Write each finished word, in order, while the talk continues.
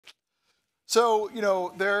So,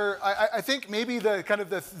 I think maybe the kind of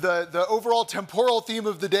the overall temporal theme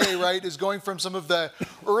of the day, right, is going from some of the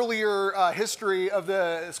earlier history of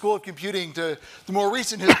the School of Computing to the more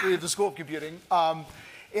recent history of the School of Computing.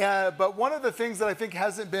 But one of the things that I think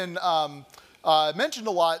hasn't been mentioned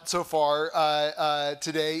a lot so far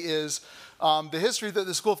today is the history that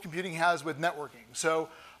the School of Computing has with networking. So,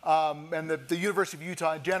 and the University of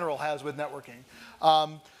Utah in general has with networking.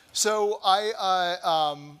 So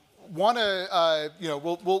I want to,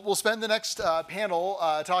 we'll spend the next panel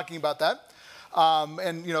talking about that.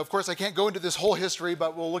 And, of course, I can't go into this whole history,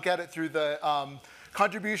 but we'll look at it through the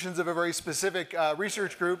contributions of a very specific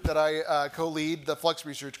research group that I co-lead, the Flux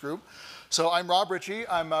Research Group. So I'm Rob Ritchie.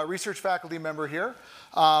 I'm a research faculty member here.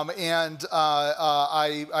 And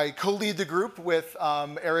I co-lead the group with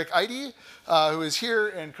Eric Eide, who is here,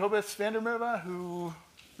 and Kobus Vandermerwe, who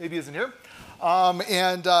maybe isn't here.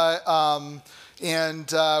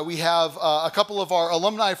 We have a couple of our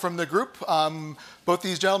alumni from the group. Both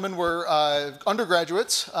these gentlemen were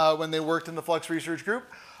undergraduates when they worked in the Flux Research Group.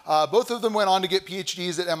 Both of them went on to get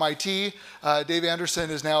PhDs at MIT. Dave Anderson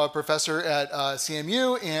is now a professor at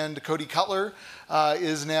CMU, and Cody Cutler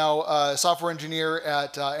is now a software engineer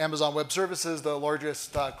at Amazon Web Services, the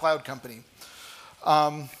largest cloud company.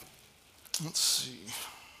 Let's see.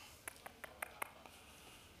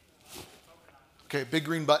 Okay, big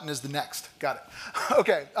green button is the next. Got it.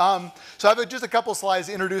 Okay, so I have just a couple slides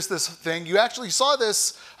to introduce this thing. You actually saw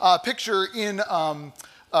this picture in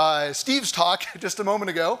Steve's talk just a moment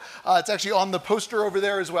ago. It's actually on the poster over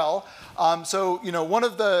there as well. So, one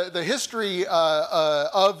of the history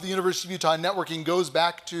of the University of Utah networking goes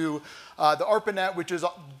back to the ARPANET, which is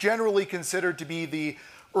generally considered to be the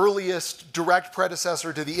earliest direct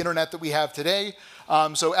predecessor to the internet that we have today.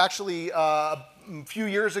 So actually, a few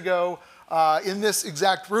years ago, in this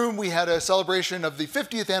exact room, we had a celebration of the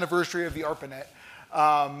 50th anniversary of the ARPANET.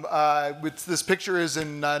 Which this picture is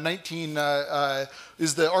in is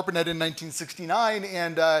the ARPANET in 1969,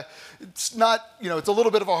 and it's not, it's a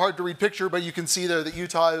little bit of a hard to read picture, but you can see there that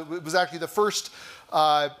Utah was actually the first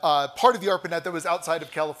part of the ARPANET that was outside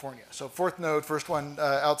of California. So fourth node, first one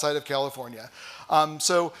outside of California.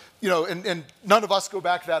 So, and none of us go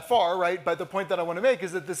back that far, right? But the point that I want to make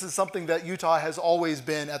is that this is something that Utah has always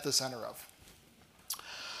been at the center of.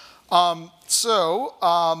 So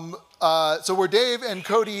where Dave and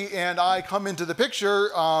Cody and I come into the picture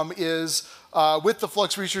is with the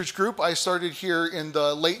Flux Research Group. I started here in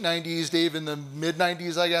the late 90s, Dave in the mid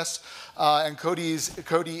 90s, I guess, and Cody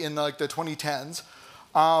in the 2010s.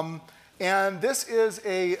 And this is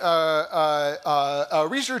a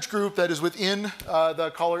research group that is within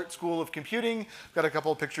the Collert School of Computing. I've got a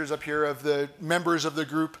couple of pictures up here of the members of the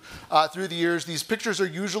group through the years. These pictures are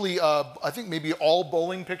usually, I think maybe all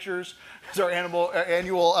bowling pictures. It's our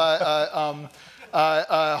annual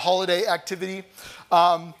holiday activity.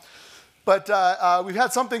 But we've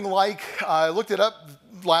had something like, I looked it up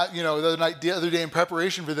the other day in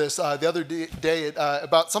preparation for this, the other day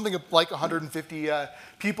about something like 150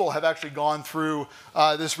 people have actually gone through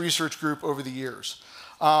this research group over the years.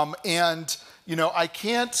 I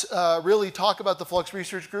can't really talk about the Flux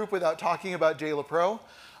Research Group without talking about Jay LaPro.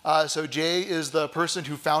 So Jay is the person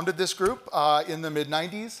who founded this group in the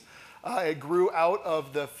mid-90s. It grew out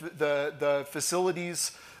of the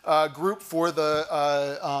facilities group for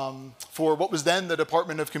for what was then the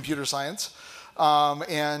Department of Computer Science.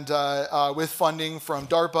 With funding from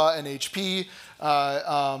DARPA and HP,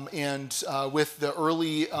 with the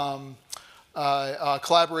early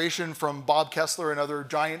collaboration from Bob Kessler, another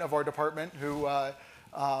giant of our department, who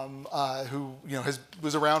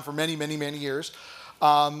was around for many, many, many years.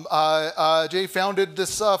 Jay founded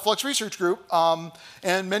this Flux Research Group,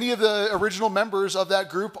 and many of the original members of that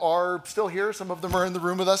group are still here. Some of them are in the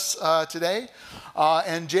room with us today.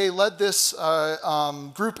 And Jay led this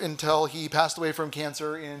group until he passed away from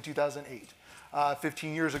cancer in 2008,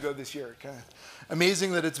 15 years ago this year. Kind of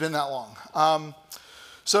amazing that it's been that long.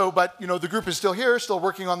 But the group is still here, still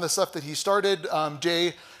working on the stuff that he started.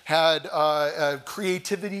 Jay had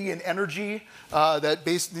creativity and energy that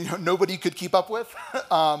basically nobody could keep up with,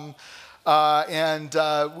 was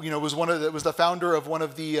the founder of one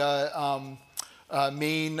of the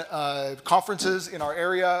main conferences in our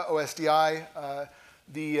area, OSDI,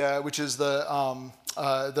 which is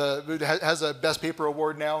has a Best Paper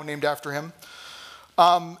Award now named after him,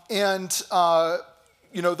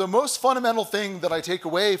 the most fundamental thing that I take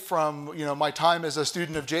away from my time as a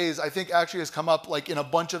student of Jay's, I think actually has come up like in a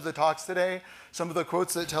bunch of the talks today. Some of the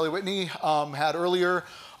quotes that Telly Whitney had earlier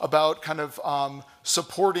about kind of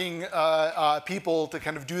supporting people to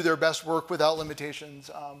kind of do their best work without limitations.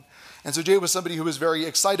 And so Jay was somebody who was very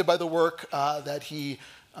excited by the work that he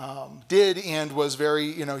did, and was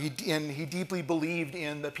very, he deeply believed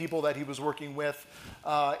in the people that he was working with,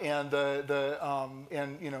 and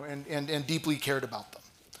deeply cared about them.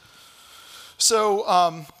 So,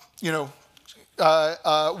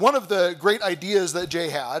 one of the great ideas that Jay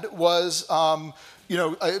had was,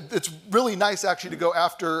 it's really nice actually to go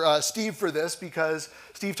after Steve for this, because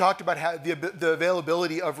Steve talked about the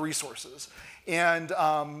availability of resources. And,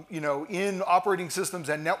 in operating systems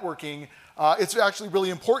and networking, it's actually really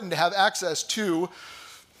important to have access to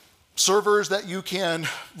servers that you can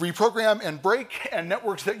reprogram and break, and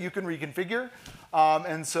networks that you can reconfigure.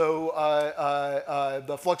 And so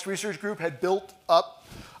the Flux Research Group had built up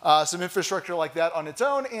some infrastructure like that on its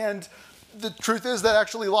own, and the truth is that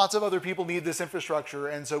actually lots of other people need this infrastructure.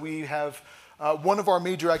 And so we have one of our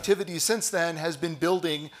major activities since then has been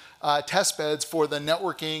building test beds for the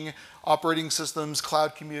networking, operating systems,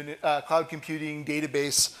 cloud computing,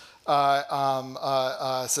 database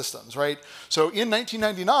systems, right? So in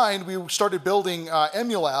 1999, we started building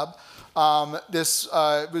Emulab. This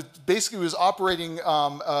was operating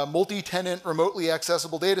a multi-tenant, remotely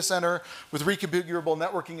accessible data center with reconfigurable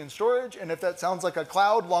networking and storage. And if that sounds like a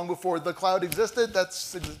cloud long before the cloud existed,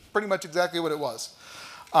 that's pretty much exactly what it was.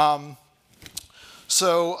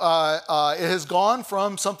 So it has gone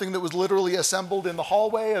from something that was literally assembled in the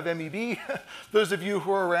hallway of MEB. Those of you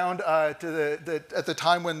who are around at the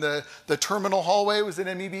time when the terminal hallway was in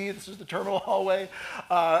MEB, this is the terminal hallway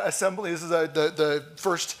assembly. This is the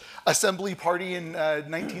first assembly party in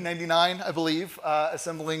 1999, I believe,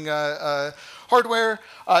 assembling hardware,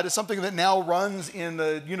 to something that now runs in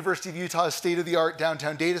the University of Utah's state-of-the-art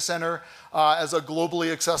downtown data center as a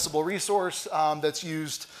globally accessible resource that's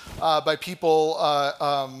used by people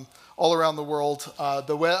all around the world.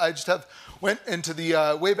 I just went into the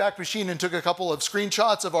Wayback Machine and took a couple of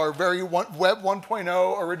screenshots of our very Web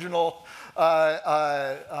 1.0 original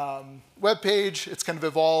web page. It's kind of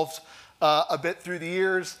evolved a bit through the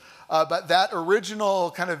years, but that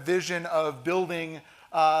original kind of vision of building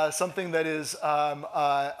something that is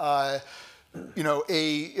an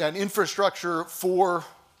infrastructure for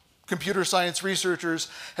computer science researchers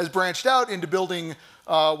has branched out into building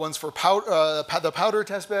ones for the Powder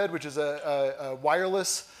testbed, which is a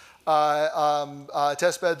wireless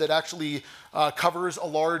testbed that actually covers a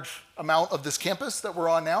large amount of this campus that we're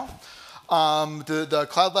on now. The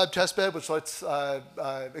Cloud Lab testbed, which lets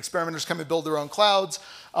experimenters come and build their own clouds,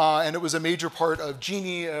 and it was a major part of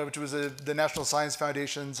GENIE, which was the National Science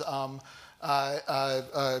Foundation's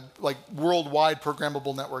like worldwide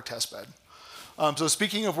programmable network testbed. So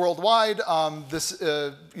speaking of worldwide,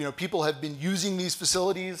 people have been using these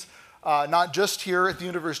facilities, not just here at the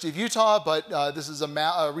University of Utah, but this is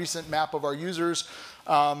a recent map of our users,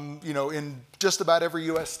 in just about every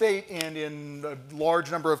U.S. state and in a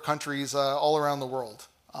large number of countries all around the world.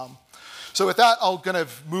 So with that, I'll kind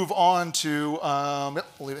of move on to,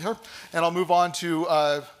 we'll leave it here, and I'll move on to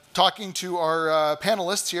talking to our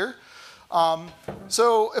panelists here.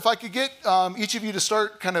 So if I could get each of you to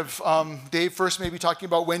start kind of, Dave, first maybe talking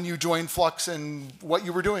about when you joined Flux and what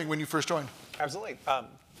you were doing when you first joined. Absolutely.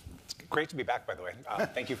 It's great to be back, by the way.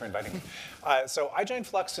 Thank you for inviting me. So I joined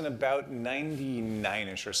Flux in about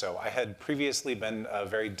 99-ish or so. I had previously been a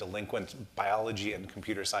very delinquent biology and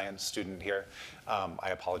computer science student here. I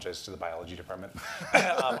apologize to the biology department.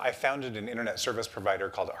 I founded an internet service provider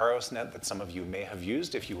called ARPANET that some of you may have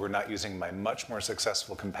used if you were not using my much more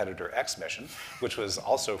successful competitor XMission, which was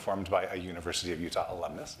also formed by a University of Utah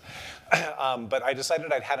alumnus. But I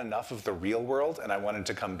decided I'd had enough of the real world and I wanted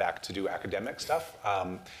to come back to do academic stuff.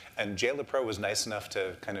 And Jay LePro was nice enough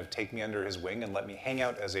to kind of take me under his wing and let me hang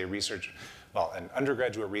out as a an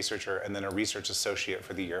undergraduate researcher and then a research associate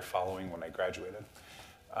for the year following when I graduated.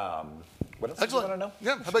 What else do you want to know?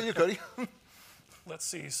 Yeah, how about you, Cody? Let's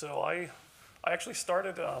see, so I actually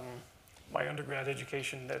started my undergrad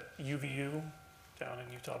education at UVU down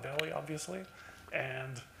in Utah Valley, obviously.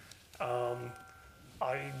 And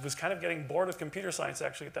I was kind of getting bored of computer science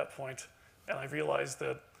actually at that point. And I realized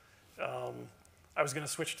that I was going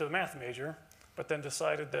to switch to the math major, but then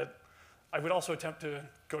decided that I would also attempt to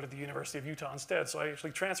go to the University of Utah instead. So I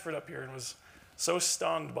actually transferred up here and was so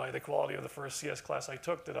stunned by the quality of the first CS class I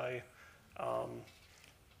took that I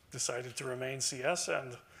decided to remain CS.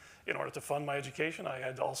 And in order to fund my education, I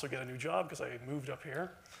had to also get a new job because I moved up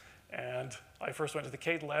here. And I first went to the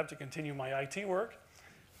CADE lab to continue my IT work.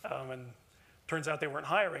 And turns out they weren't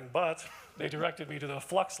hiring, but they directed me to the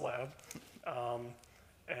Flux lab.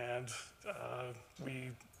 And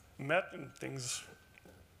we met, and things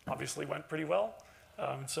obviously went pretty well.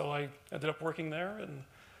 So I ended up working there and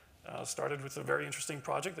started with a very interesting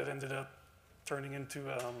project that ended up turning into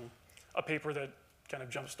a paper that kind of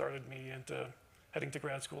jump-started me into heading to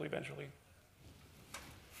grad school eventually.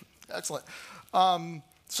 Excellent.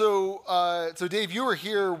 So Dave, you were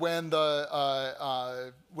here when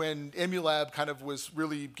when Emulab kind of was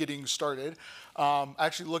really getting started. I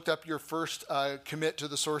actually looked up your first commit to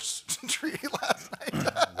the source tree last night.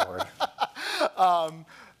 Lord.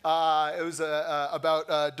 It was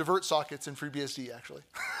about divert sockets in FreeBSD, actually.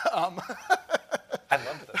 I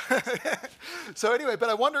love this. So anyway, but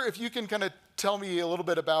I wonder if you can kind of tell me a little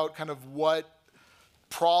bit about kind of what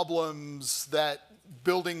problems that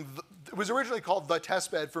building, it was originally called the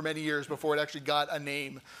testbed for many years before it actually got a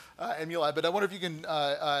name, Emulab. But I wonder if you can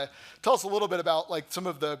tell us a little bit about like some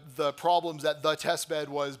of the problems that the testbed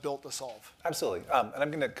was built to solve. Absolutely. And I'm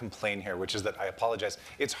going to complain here, which is that I apologize.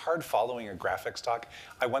 It's hard following a graphics talk.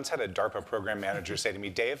 I once had a DARPA program manager say to me,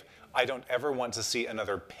 Dave, I don't ever want to see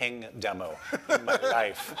another ping demo in my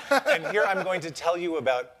life. And here I'm going to tell you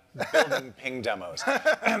about building ping demos.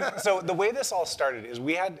 So the way this all started is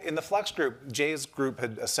we had, in the Flux group, Jay's group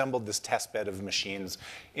had assembled this test bed of machines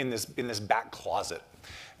in this back closet.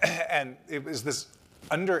 And it was this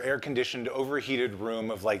under air-conditioned, overheated room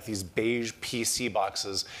of like these beige PC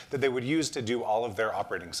boxes that they would use to do all of their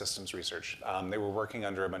operating systems research. They were working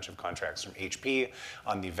under a bunch of contracts from HP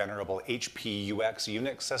on the venerable HP UX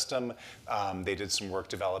Unix system. They did some work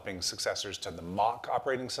developing successors to the Mach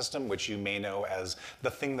operating system, which you may know as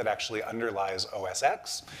the thing that actually underlies OS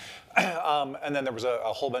X. And then there was a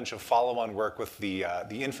whole bunch of follow-on work with the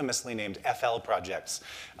infamously named FL projects,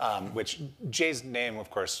 which Jay's name, of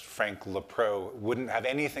course, Frank LePro, wouldn't have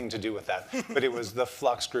anything to do with that. But it was the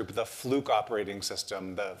Flux group, the Fluke operating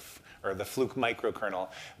system, or the Fluke microkernel,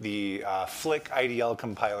 the Flick IDL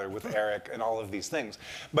compiler with Eric, and all of these things.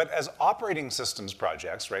 But as operating systems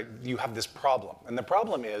projects, right, you have this problem. And the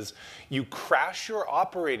problem is you crash your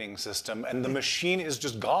operating system and the machine is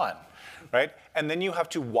just gone. Right? And then you have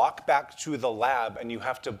to walk back to the lab and you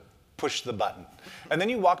have to push the button. And then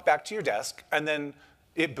you walk back to your desk and then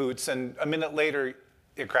it boots and a minute later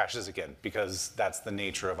it crashes again because that's the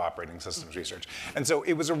nature of operating systems research. And so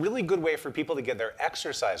it was a really good way for people to get their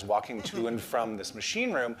exercise walking to and from this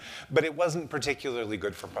machine room, but it wasn't particularly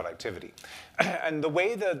good for productivity. And the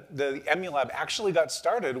way the Emulab actually got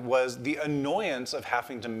started was the annoyance of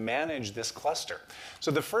having to manage this cluster.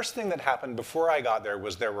 So the first thing that happened before I got there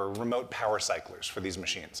was there were remote power cyclers for these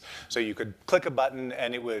machines. So you could click a button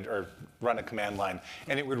and it would, or run a command line,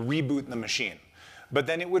 and it would reboot the machine. But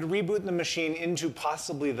then it would reboot the machine into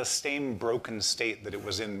possibly the same broken state that it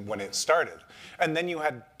was in when it started. And then you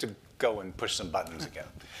had to go and push some buttons again.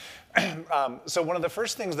 So one of the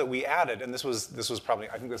first things that we added, and this was probably,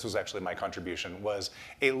 I think this was actually my contribution, was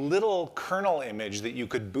a little kernel image that you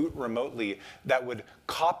could boot remotely that would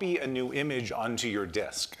copy a new image onto your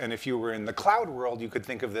disk. And if you were in the cloud world, you could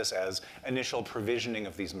think of this as initial provisioning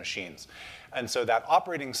of these machines. And so that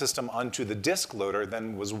operating system onto the disk loader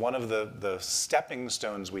then was one of the stepping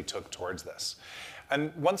stones we took towards this.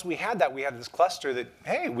 And once we had that, we had this cluster that,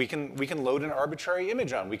 hey, we can load an arbitrary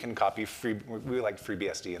image on. We can copy we liked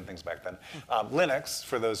FreeBSD and things back then. Linux,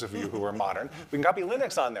 for those of you who are modern, we can copy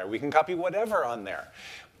Linux on there. We can copy whatever on there.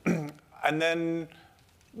 And then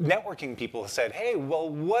networking people said, hey, well,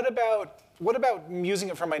 what about using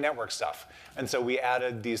it for my network stuff? And so we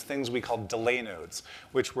added these things we called delay nodes,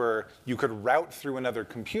 which were you could route through another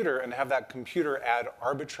computer and have that computer add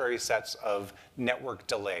arbitrary sets of network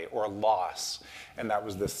delay or loss. And that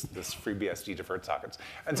was this FreeBSD deferred sockets.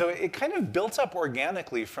 And so it kind of built up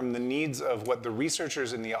organically from the needs of what the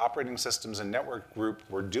researchers in the operating systems and network group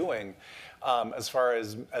were doing as far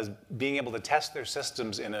as being able to test their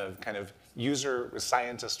systems in a kind of user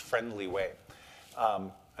scientist friendly way.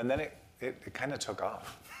 And then it kind of took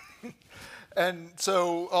off. And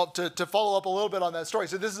so to follow up a little bit on that story,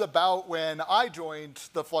 so this is about when I joined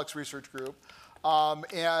the Flux Research Group,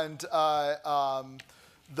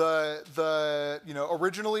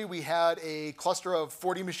 originally we had a cluster of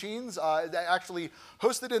 40 machines that actually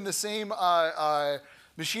hosted in the same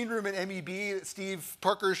machine room in MEB that Steve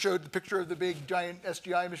Parker showed the picture of the big giant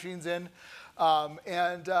SGI machines in,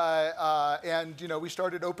 we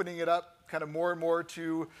started opening it up kind of more and more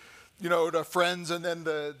to to friends and then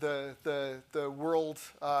the world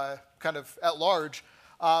kind of at large.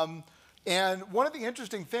 And one of the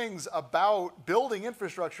interesting things about building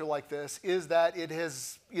infrastructure like this is that it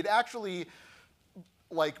actually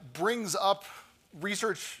like brings up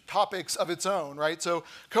research topics of its own, right? So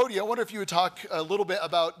Cody, I wonder if you would talk a little bit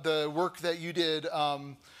about the work that you did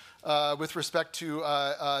with respect to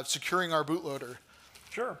securing our bootloader.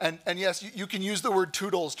 Sure. And yes, you can use the word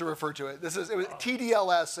toodles to refer to it. It was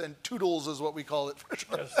TDLS, and toodles is what we call it for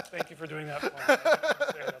sure. Yes, thank you for doing that for me. I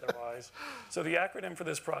didn't say it otherwise. So the acronym for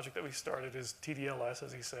this project that we started is TDLS,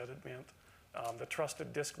 as he said. It meant the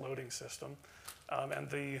Trusted Disk Loading System. And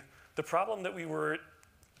the problem that we were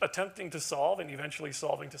attempting to solve, and eventually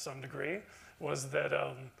solving to some degree, was that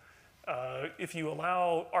if you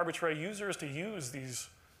allow arbitrary users to use these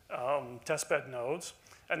testbed nodes,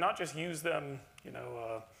 and not just use them,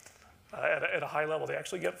 at a high level, they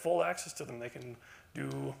actually get full access to them. They can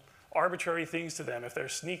do arbitrary things to them. If they're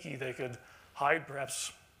sneaky, they could hide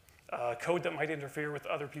perhaps code that might interfere with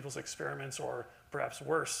other people's experiments, or perhaps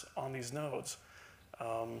worse, on these nodes.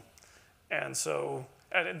 And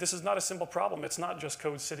this is not a simple problem. It's not just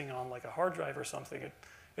code sitting on like a hard drive or something.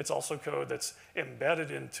 It's also code that's embedded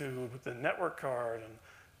into the network card and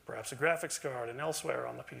perhaps a graphics card and elsewhere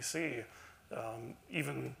on the PC.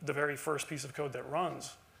 Even the very first piece of code that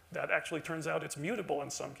runs, that actually turns out it's mutable in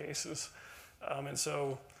some cases. And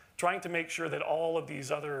so trying to make sure that all of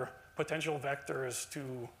these other potential vectors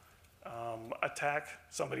to attack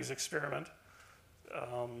somebody's experiment,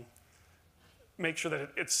 make sure that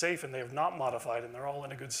it's safe and they have not modified and they're all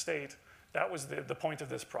in a good state, that was the point of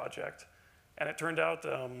this project. And it turned out,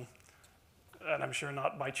 and I'm sure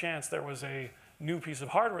not by chance, there was a new piece of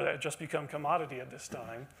hardware that had just become commodity at this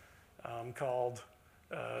time, called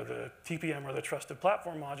the TPM, or the Trusted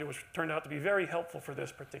Platform Module, which turned out to be very helpful for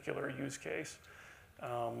this particular use case.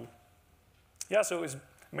 Yeah, so it was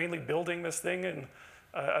mainly building this thing, and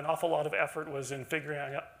an awful lot of effort was in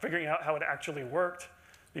figuring out how it actually worked,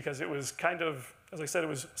 because it was kind of, as I said, it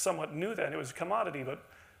was somewhat new then. It was a commodity, but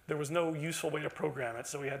there was no useful way to program it,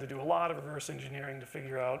 so we had to do a lot of reverse engineering to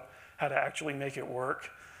figure out how to actually make it work.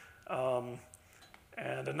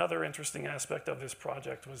 And another interesting aspect of this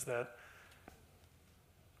project was that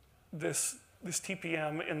this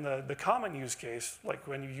TPM in the common use case, like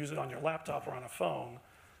when you use it on your laptop or on a phone,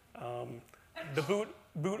 the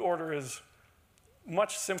boot order is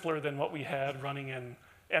much simpler than what we had running in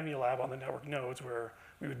Emulab on the network nodes, where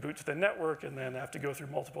we would boot to the network and then have to go through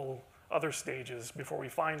multiple other stages before we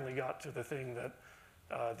finally got to the thing that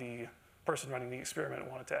the person running the experiment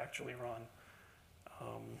wanted to actually run.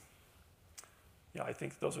 Yeah, I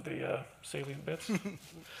think those are the salient bits.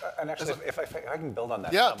 And actually, if I can build on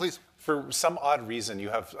that. Yeah, please. For some odd reason, you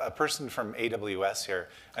have a person from AWS here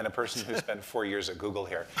and a person who spent 4 years at Google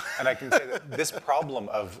here. And I can say that this problem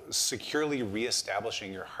of securely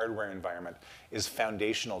reestablishing your hardware environment is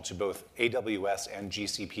foundational to both AWS and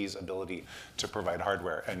GCP's ability to provide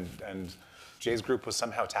hardware. And Jay's group was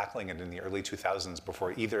somehow tackling it in the early 2000s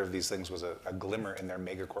before either of these things was a glimmer in their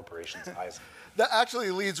mega corporations' eyes. That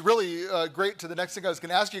actually leads really great to the next thing I was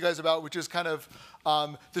going to ask you guys about, which is kind of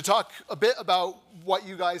to talk a bit about what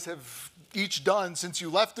you guys have each done since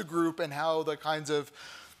you left the group, and how the kinds of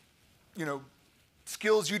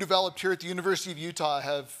skills you developed here at the University of Utah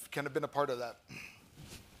have kind of been a part of that.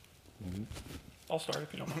 I'll start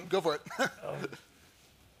if you don't mind. Go for it.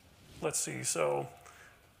 Let's see. So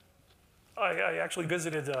I actually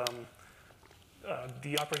visited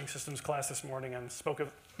the operating systems class this morning and spoke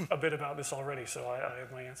a bit about this already, so I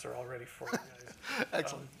have my answer all ready for you guys.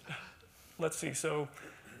 Excellent. Let's see. So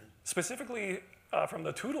specifically from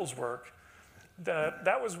the Toodles work,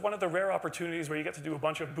 that was one of the rare opportunities where you get to do a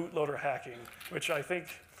bunch of bootloader hacking, which I think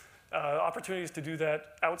opportunities to do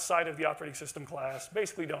that outside of the operating system class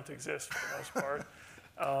basically don't exist for the most part.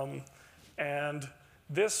 And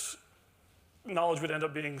this knowledge would end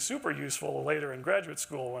up being super useful later in graduate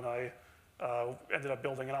school when I ended up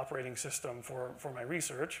building an operating system for my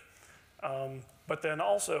research. But then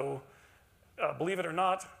also, believe it or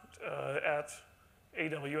not, at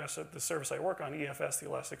AWS, at the service I work on, EFS, the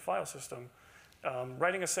Elastic File System,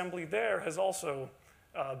 writing assembly there has also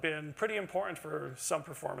been pretty important for some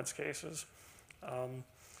performance cases.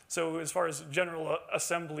 So as far as general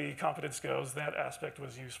assembly competence goes, that aspect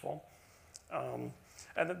was useful.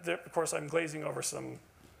 And then, of course, I'm glazing over some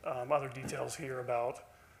other details here about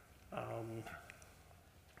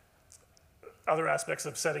other aspects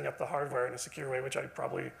of setting up the hardware in a secure way, which I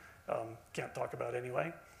probably can't talk about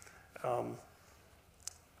anyway.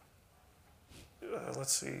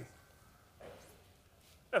 Let's see.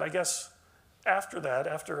 And I guess after that,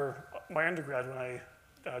 after my undergrad, when I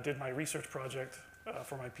did my research project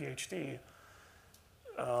for my PhD,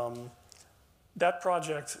 that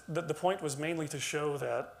project, the point was mainly to show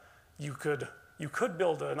that you could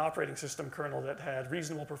build an operating system kernel that had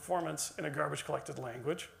reasonable performance in a garbage collected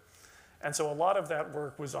language, And so a lot of that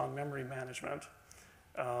work was on memory management.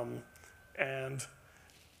 And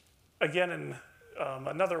again, in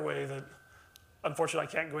another way that unfortunately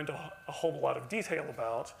I can't go into a whole lot of detail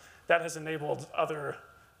about, that has enabled other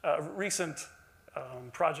recent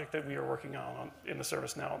project that we are working on in the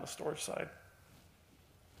service now on the storage side.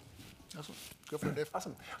 Awesome. Go for it, Dave.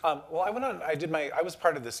 Awesome. Well, I was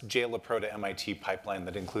part of this JLA to MIT pipeline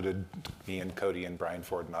that included me and Cody and Brian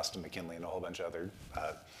Ford and Austin McKinley and a whole bunch of other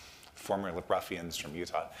former ruffians from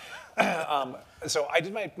Utah. So I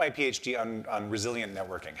did my PhD on resilient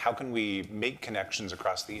networking. How can we make connections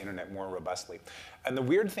across the internet more robustly? And the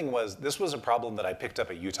weird thing was, this was a problem that I picked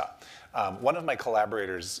up at Utah. One of my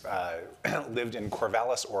collaborators lived in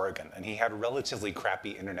Corvallis, Oregon, and he had relatively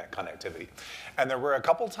crappy internet connectivity. And there were a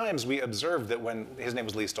couple times we observed that when, his name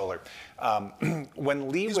was Lee Stoller, when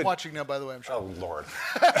Lee He's watching now, by the way, I'm sure. Oh, Lord.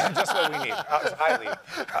 Just what we need. Hi,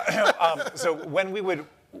 Lee. So when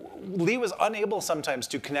Lee was unable sometimes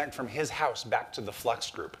to connect from his house back to the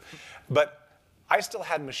Flux group. But I still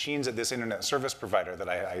had machines at this internet service provider that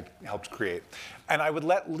I helped create. And I would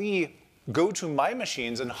let Lee go to my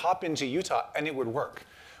machines and hop into Utah, and it would work,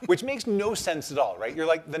 which makes no sense at all, right? You're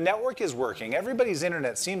like, the network is working, everybody's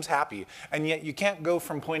internet seems happy, and yet you can't go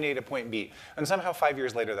from point A to point B. And somehow 5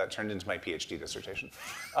 years later, that turned into my PhD dissertation.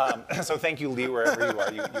 So thank you, Lee, wherever you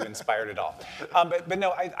are, you inspired it all. But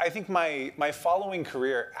no, I think my following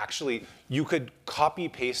career, actually, you could copy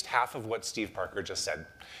paste half of what Steve Parker just said.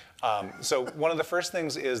 So one of the first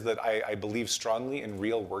things is that I believe strongly in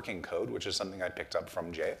real working code, which is something I picked up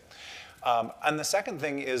from Jay. And the second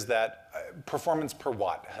thing is that performance per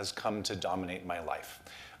watt has come to dominate my life.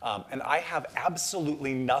 And I have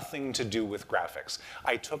absolutely nothing to do with graphics.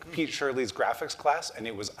 I took Pete Shirley's graphics class, and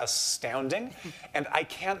it was astounding. And I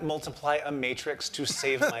can't multiply a matrix to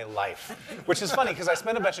save my life, which is funny, because I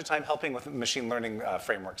spent a bunch of time helping with machine learning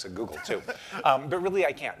frameworks at Google, too. But really,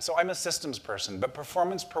 I can't. So I'm a systems person, but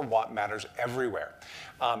performance per watt matters everywhere.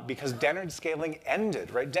 Because Dennard scaling ended,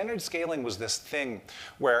 right? Dennard scaling was this thing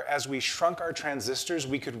where as we shrunk our transistors,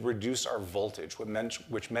 we could reduce our voltage,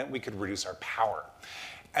 which meant we could reduce our power.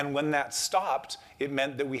 And when that stopped, it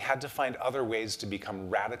meant that we had to find other ways to become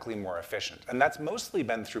radically more efficient. And that's mostly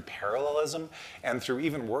been through parallelism and through,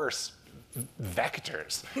 even worse,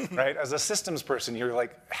 vectors, right? As a systems person, you're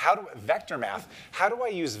like, vector math, how do I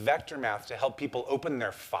use vector math to help people open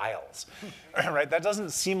their files, right? That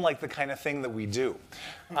doesn't seem like the kind of thing that we do.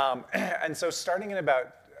 And so starting in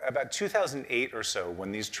about 2008 or so,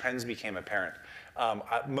 when these trends became apparent,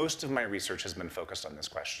 most of my research has been focused on this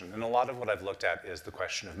question. And a lot of what I've looked at is the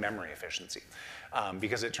question of memory efficiency.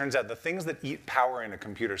 Because it turns out the things that eat power in a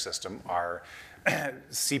computer system are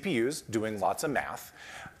CPUs doing lots of math,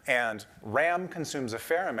 and RAM consumes a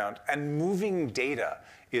fair amount, and moving data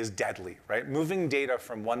is deadly, right? Moving data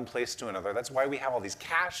from one place to another. That's why we have all these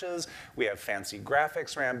caches, we have fancy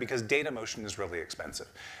graphics RAM, because data motion is really expensive.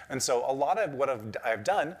 And so a lot of what I've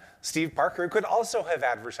done, Steve Parker could also have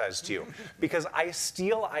advertised to you, because I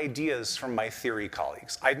steal ideas from my theory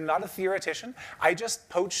colleagues. I'm not a theoretician, I just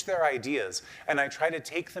poach their ideas, and I try to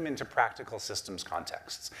take them into practical systems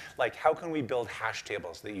contexts. Like, how can we build hash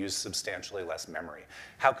tables that use substantially less memory?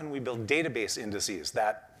 How can we build database indices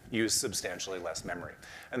that use substantially less memory,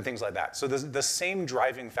 and things like that. So the same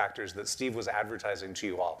driving factors that Steve was advertising to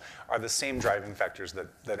you all are the same driving factors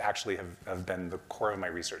that actually have been the core of my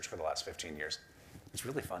research for the last 15 years. It's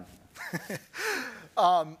really fun.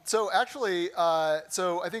 So actually,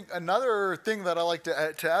 so I think another thing that I like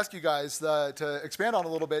to ask you guys to expand on a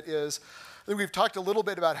little bit is, I think we've talked a little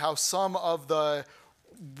bit about how some of the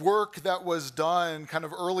work that was done kind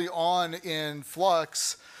of early on in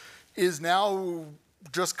Flux is now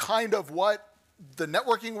just kind of what the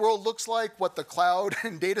networking world looks like, what the cloud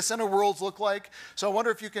and data center worlds look like. So I wonder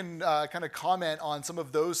if you can kind of comment on some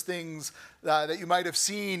of those things that you might have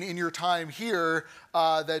seen in your time here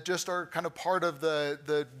that just are kind of part of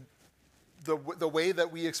the way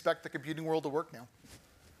that we expect the computing world to work now.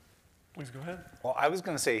 Please go ahead. Well, I was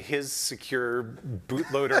going to say his secure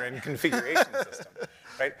bootloader and configuration system,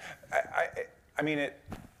 right? I mean,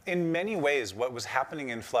 in many ways, what was happening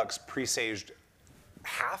in Flux presaged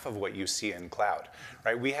half of what you see in cloud,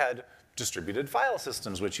 right? We had distributed file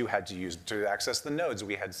systems, which you had to use to access the nodes.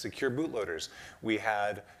 We had secure bootloaders. We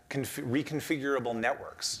had reconfigurable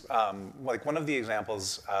networks. Like one of the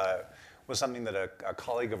examples was something that a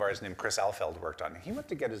colleague of ours named Chris Alfeld worked on. He went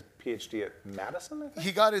to get his PhD at Madison, I think?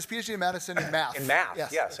 He got his PhD at Madison in math. In math,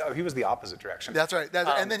 yes. yeah. So he was the opposite direction. That's right.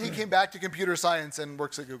 And then he came back to computer science and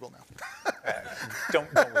works at Google now. Don't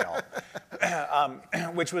we all?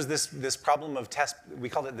 Which was this problem of we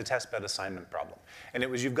called it the test bed assignment problem. And it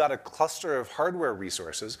was, you've got a cluster of hardware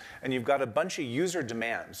resources, and you've got a bunch of user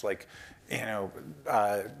demands, like,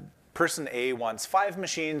 person A wants 5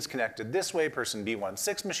 machines connected this way, person B wants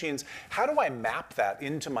 6 machines. How do I map that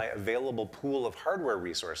into my available pool of hardware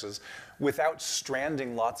resources without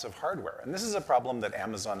stranding lots of hardware? And this is a problem that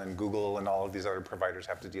Amazon and Google and all of these other providers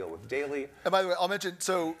have to deal with daily. And by the way, I'll mention,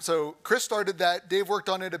 so Chris started that, Dave worked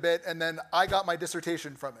on it a bit, and then I got my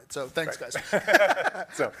dissertation from it. So thanks, guys.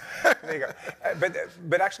 So there you go.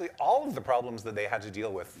 But actually, all of the problems that they had to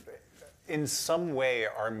deal with in some way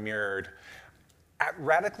are mirrored at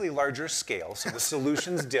radically larger scale, so the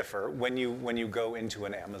solutions differ when you go into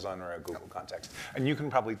an Amazon or a Google context. And you can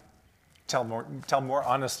probably tell more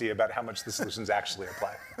honesty about how much the solutions actually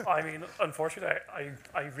apply. I mean, unfortunately,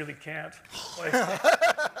 I really can't. Like,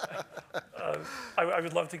 I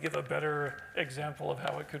would love to give a better example of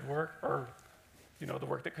how it could work, or the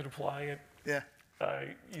work that could apply at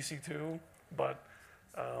EC2, but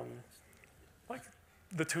like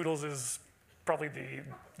the Toodles is probably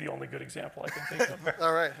the only good example I can think of.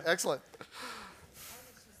 All right, excellent. I was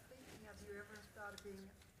just thinking, have you ever thought of being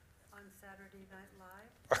on Saturday Night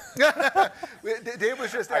Live? Dave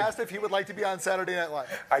was just asked if he would like to be on Saturday Night Live.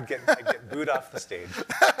 I'd get booed off the stage.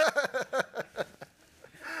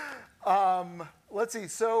 Let's see.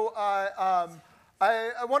 So I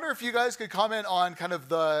wonder if you guys could comment on kind of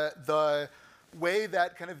the way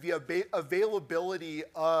that kind of the availability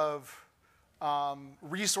of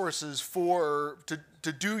resources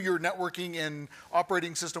to do your networking and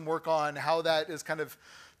operating system work on, how that is kind of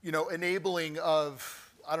enabling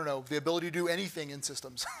of, I don't know, the ability to do anything in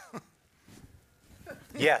systems.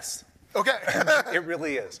 Yes. Okay. It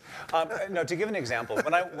really is. No, to give an example,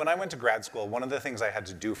 when I went to grad school, one of the things I had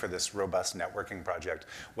to do for this robust networking project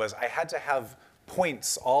was I had to have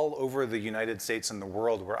points all over the United States and the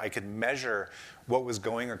world where I could measure what was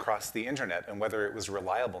going across the internet and whether it was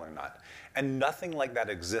reliable or not. And nothing like that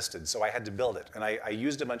existed, so I had to build it. And I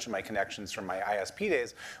used a bunch of my connections from my ISP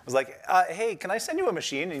days. I was like, hey, can I send you a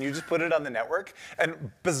machine and you just put it on the network?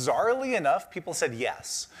 And bizarrely enough, people said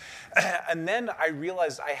yes. And then I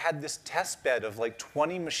realized I had this test bed of like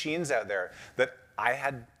 20 machines out there that I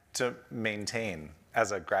had to maintain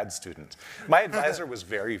as a grad student. My advisor was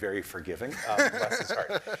very, very forgiving, bless his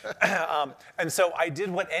heart. And so I did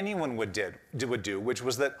what anyone would do, which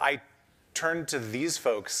was that I turned to these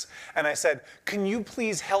folks and I said, can you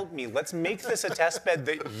please help me? Let's make this a test bed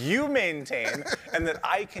that you maintain and that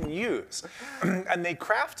I can use. And they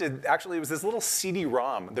crafted, actually it was this little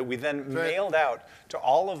CD-ROM that we then mailed out to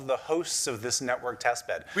all of the hosts of this network test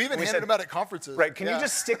bed. We even handed them out at conferences. Right, can you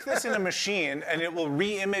just stick this in a machine and it will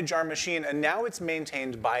re-image our machine, and now it's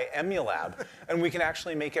maintained by Emulab and we can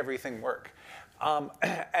actually make everything work.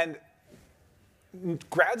 And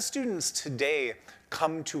grad students today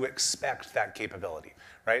come to expect that capability,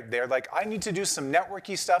 right? They're like, I need to do some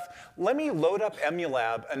networky stuff. Let me load up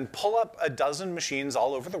Emulab and pull up a dozen machines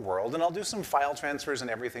all over the world, and I'll do some file transfers and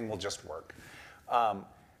everything will just work.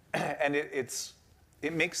 And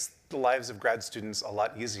it makes the lives of grad students a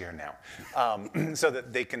lot easier now, so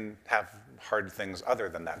that they can have hard things other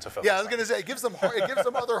than that to focus on. Yeah, I was going to say, it gives them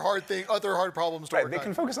other hard problems to work on. Right, they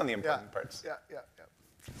can focus on the important parts.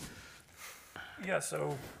 Yeah,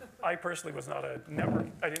 so I personally was not a network.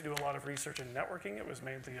 I didn't do a lot of research in networking. It was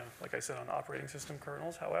mainly, like I said, on operating system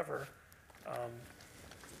kernels. However,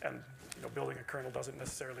 building a kernel doesn't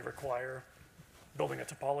necessarily require building a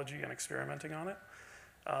topology and experimenting on it.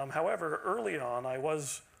 However, early on, I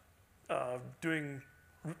was doing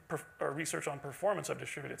research on performance of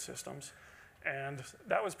distributed systems, and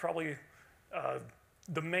that was probably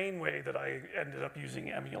the main way that I ended up using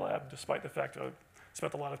Emulab, despite the fact that I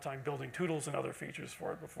spent a lot of time building Toodles and other features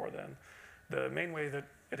for it before then. The main way that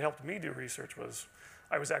it helped me do research was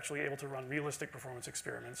I was actually able to run realistic performance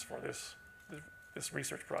experiments for this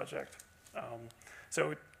research project.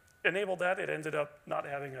 So it enabled that. It ended up not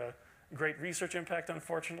having a great research impact,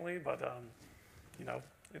 unfortunately, but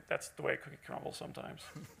that's the way cookie crumbles sometimes.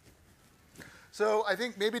 So I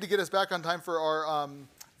think maybe to get us back on time for our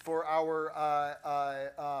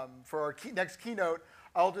next keynote,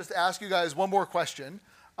 I'll just ask you guys one more question.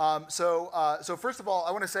 So first of all,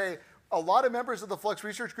 I want to say a lot of members of the Flux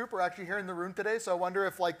Research Group are actually here in the room today. So I wonder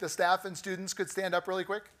if the staff and students could stand up really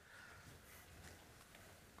quick.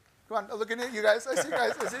 Come on, looking at you guys. I see you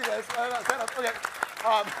guys. Stand up. Okay.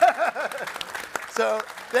 So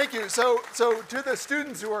thank you. So to the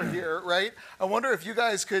students who are here, right? I wonder if you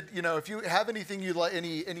guys could, if you have anything you'd like,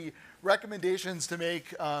 any recommendations to make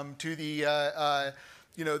to the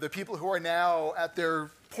the people who are now at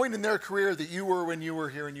their point in their career that you were when you were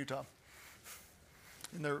here in Utah,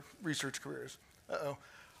 in their research careers. Uh-oh.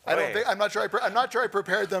 I'm not sure I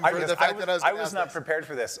prepared them for the fact that I was I gonna was ask not this. prepared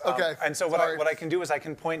for this. Okay, And so sorry. what I can do is I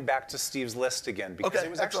can point back to Steve's list again, because Okay, it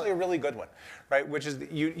was actually a excellent. really good one, right? Which is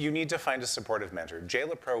that you need to find a supportive mentor. Jay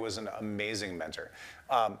LaPro was an amazing mentor.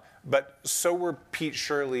 But so were Pete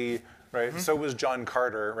Shirley, right? So was John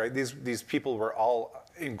Carter, right? These people were all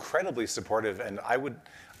incredibly supportive, and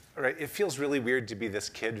right, it feels really weird to be this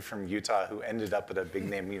kid from Utah who ended up at a big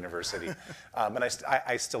name university. And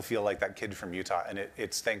I still feel like that kid from Utah, and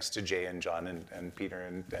it's thanks to Jay and John and Peter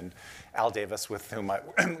and Al Davis, with whom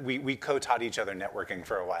we co-taught each other networking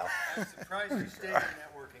for a while. I'm surprised you stayed in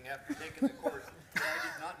networking after taking the course, but I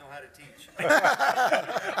did not know how to teach.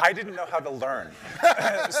 I didn't know how to learn.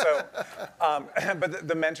 But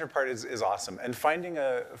the mentor part is awesome. And finding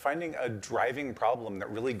a driving problem that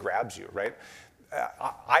really grabs you, right?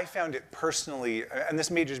 I found it personally, and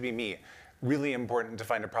this may just be me, really important to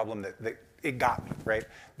find a problem that it got me, right?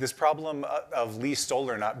 This problem of Lee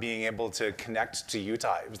Stoller not being able to connect to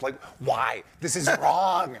Utah. It was like, why? This is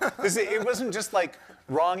wrong. It wasn't just like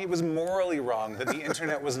wrong, it was morally wrong that the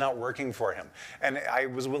internet was not working for him. And I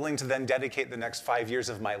was willing to then dedicate the next 5 years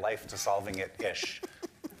of my life to solving it-ish.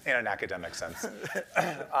 In an academic sense.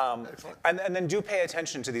 And then do pay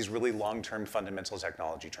attention to these really long-term fundamental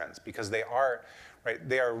technology trends, because they are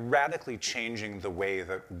radically changing the way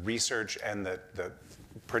that research and the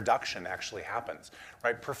production actually happens,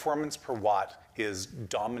 right? Performance per watt is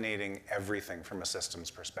dominating everything from a systems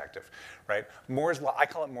perspective, right? Moore's Law, I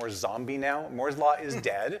call it Moore's zombie now. Moore's Law is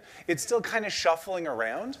dead. It's still kind of shuffling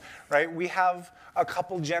around, right? We have a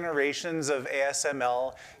couple generations of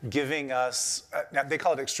ASML giving us, now they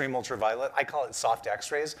call it extreme ultraviolet. I call it soft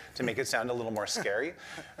X-rays to make it sound a little more scary,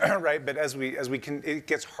 right? But as we can, it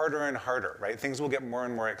gets harder and harder, right? Things will get more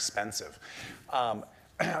and more expensive.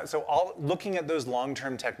 So looking at those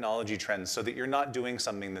long-term technology trends so that you're not doing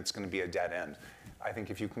something that's going to be a dead end. I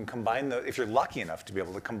think if you can combine if you're lucky enough to be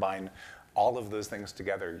able to combine all of those things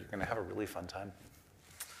together, you're going to have a really fun time.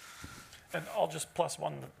 And I'll just plus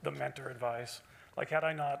one the mentor advice. Like, had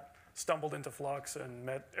I not stumbled into Flux and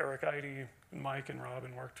met Eric Eide, Mike, and Rob,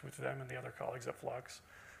 and worked with them and the other colleagues at Flux,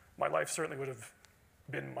 my life certainly would have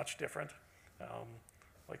been much different.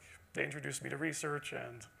 Like, they introduced me to research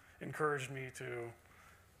and encouraged me to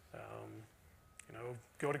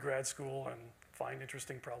go to grad school and find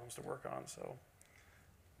interesting problems to work on. So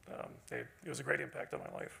it was a great impact on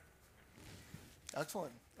my life.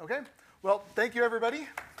 Excellent. Okay. Well, thank you, everybody.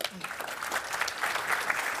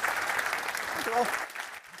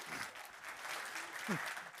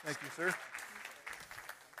 Thank you, sir.